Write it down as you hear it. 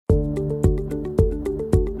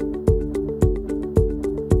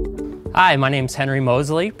Hi, my name is Henry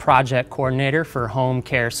Mosley, Project Coordinator for Home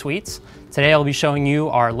Care Suites. Today I'll be showing you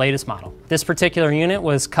our latest model. This particular unit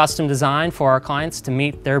was custom designed for our clients to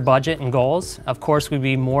meet their budget and goals. Of course, we'd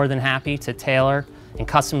be more than happy to tailor and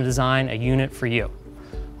custom design a unit for you.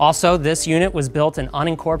 Also, this unit was built in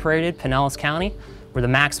unincorporated Pinellas County, where the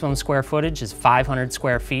maximum square footage is 500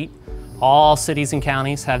 square feet. All cities and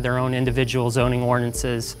counties have their own individual zoning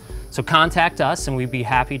ordinances. So contact us and we'd be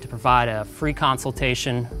happy to provide a free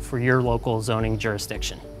consultation for your local zoning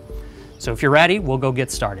jurisdiction. So if you're ready, we'll go get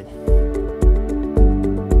started.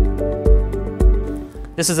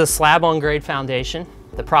 This is a slab on grade foundation.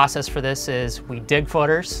 The process for this is we dig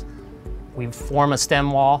footers, we form a stem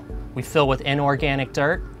wall, we fill with inorganic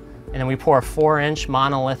dirt, and then we pour a 4-inch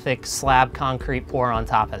monolithic slab concrete pour on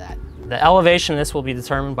top of that. The elevation of this will be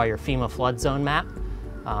determined by your FEMA flood zone map.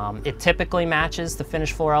 It typically matches the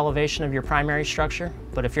finished floor elevation of your primary structure,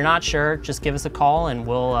 but if you're not sure, just give us a call and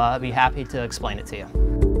we'll be happy to explain it to you.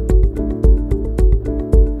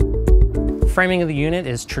 Framing of the unit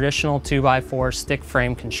is traditional 2x4 stick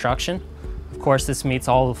frame construction. Of course, this meets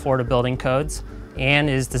all the Florida building codes and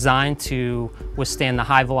is designed to withstand the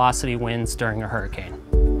high velocity winds during a hurricane.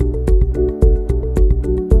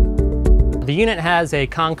 The unit has a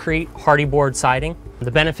concrete hardy board siding. The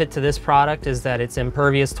benefit to this product is that it's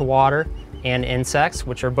impervious to water and insects,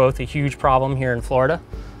 which are both a huge problem here in Florida.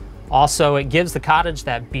 Also, it gives the cottage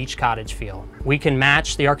that beach cottage feel. We can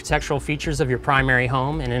match the architectural features of your primary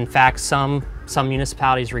home, and in fact, some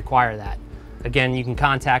municipalities require that. Again, you can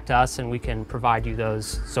contact us and we can provide you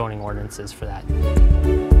those zoning ordinances for that.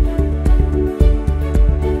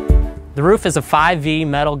 The roof is a 5V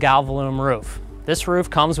metal galvalume roof. This roof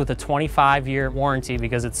comes with a 25-year warranty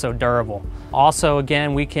because it's so durable. Also,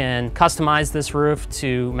 again, we can customize this roof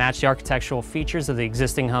to match the architectural features of the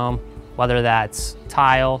existing home, whether that's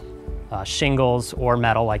tile, shingles, or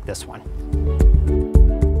metal like this one.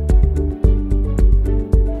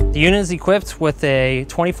 The unit is equipped with a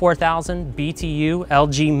 24,000 BTU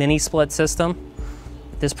LG mini split system.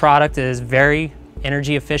 This product is very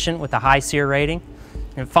energy efficient with a high SEER rating.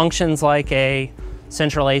 It functions like a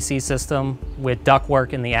central AC system with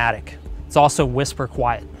ductwork in the attic. It's also whisper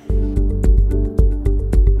quiet.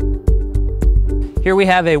 Here we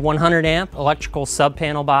have a 100 amp electrical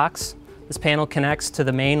sub-panel box. This panel connects to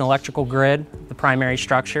the main electrical grid, the primary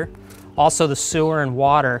structure. Also, the sewer and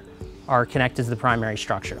water are connected to the primary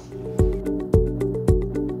structure.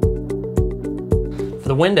 For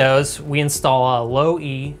the windows, we install a low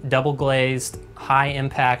E, double glazed, high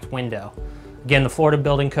impact window. Again, the Florida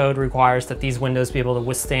Building Code requires that these windows be able to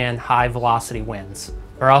withstand high velocity winds.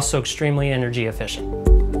 They're also extremely energy efficient.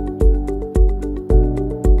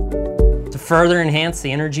 To further enhance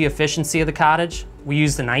the energy efficiency of the cottage, we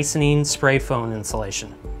use the Nicenine spray foam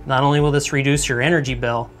insulation. Not only will this reduce your energy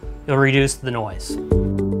bill, it'll reduce the noise.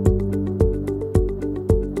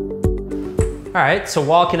 All right, so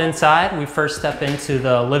walking inside, we first step into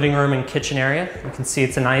the living room and kitchen area. You can see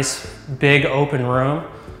it's a nice big open room.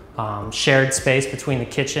 Shared space between the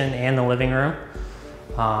kitchen and the living room.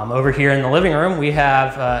 Over here in the living room, we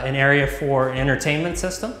have an area for an entertainment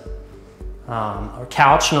system, a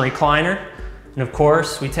couch and recliner, and of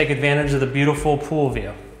course, we take advantage of the beautiful pool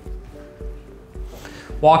view.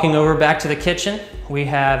 Walking over back to the kitchen, we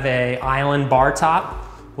have an island bar top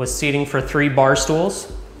with seating for 3 bar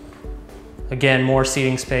stools. Again, more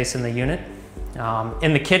seating space in the unit.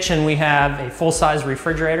 In the kitchen, we have a full-size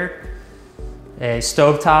refrigerator, a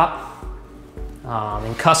stovetop,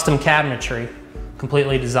 and custom cabinetry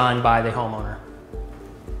completely designed by the homeowner.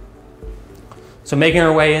 So making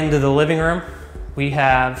our way into the living room, we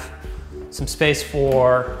have some space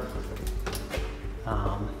for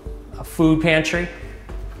a food pantry.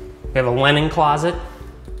 We have a linen closet.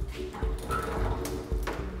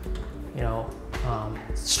 You know,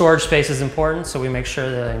 storage space is important, so we make sure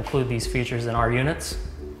to include these features in our units.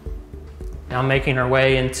 Now making our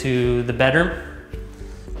way into the bedroom.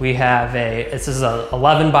 We have this is a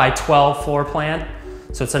 11 by 12 floor plan,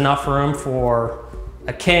 so it's enough room for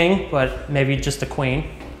a king, but maybe just a queen.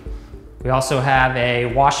 We also have a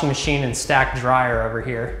washing machine and stacked dryer over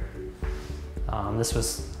here. This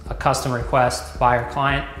was a custom request by our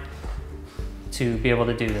client to be able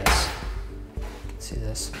to do this. See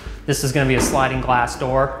this? This is going to be a sliding glass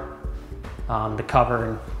door to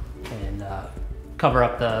cover and cover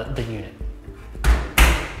up the unit.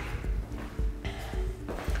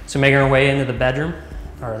 So making our way into the bedroom,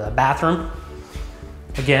 or the bathroom.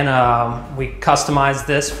 Again, we customized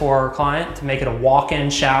this for our client to make it a walk-in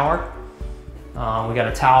shower. We got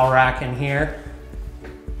a towel rack in here.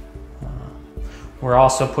 We're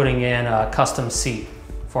also putting in a custom seat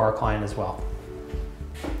for our client as well.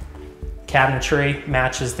 Cabinetry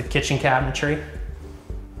matches the kitchen cabinetry,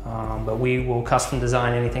 but we will custom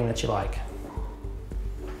design anything that you like.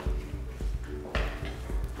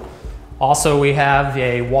 Also, we have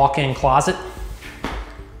a walk-in closet.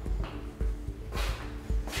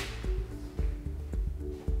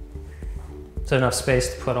 So enough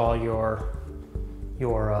space to put all your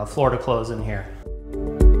Florida clothes in here.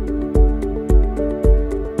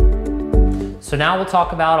 So now we'll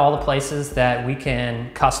talk about all the places that we can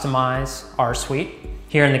customize our suite.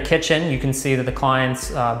 Here in the kitchen, you can see that the clients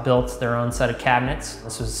built their own set of cabinets.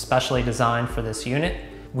 This was specially designed for this unit.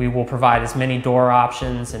 We will provide as many door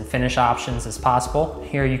options and finish options as possible.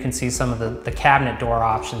 Here you can see some of the cabinet door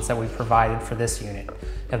options that we provided for this unit.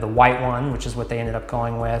 You have the white one, which is what they ended up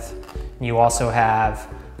going with. And you also have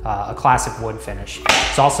a classic wood finish.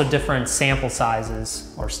 There's also different sample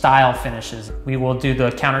sizes or style finishes. We will do the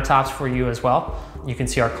countertops for you as well. You can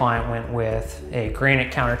see our client went with a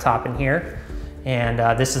granite countertop in here. And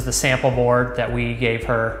this is the sample board that we gave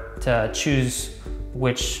her to choose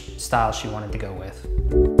which style she wanted to go with.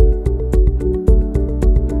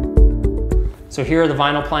 So here are the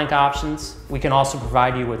vinyl plank options. We can also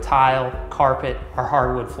provide you with tile, carpet, or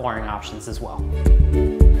hardwood flooring options as well.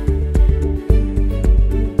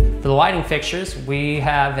 For the lighting fixtures, we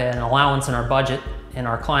have an allowance in our budget, and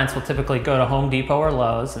our clients will typically go to Home Depot or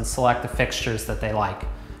Lowe's and select the fixtures that they like.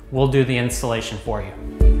 We'll do the installation for you.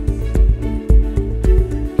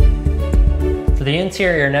 For the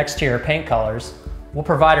interior and exterior paint colors, we'll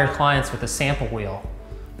provide our clients with a sample wheel.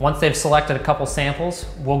 Once they've selected a couple samples,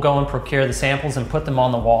 we'll go and procure the samples and put them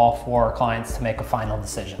on the wall for our clients to make a final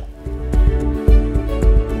decision.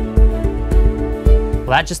 Well,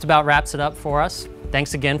 that just about wraps it up for us.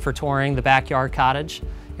 Thanks again for touring the backyard cottage,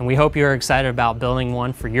 and we hope you're excited about building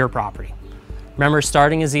one for your property. Remember,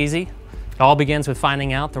 starting is easy. It all begins with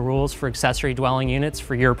finding out the rules for accessory dwelling units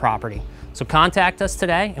for your property. So contact us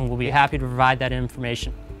today, and we'll be happy to provide that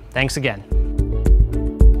information. Thanks again.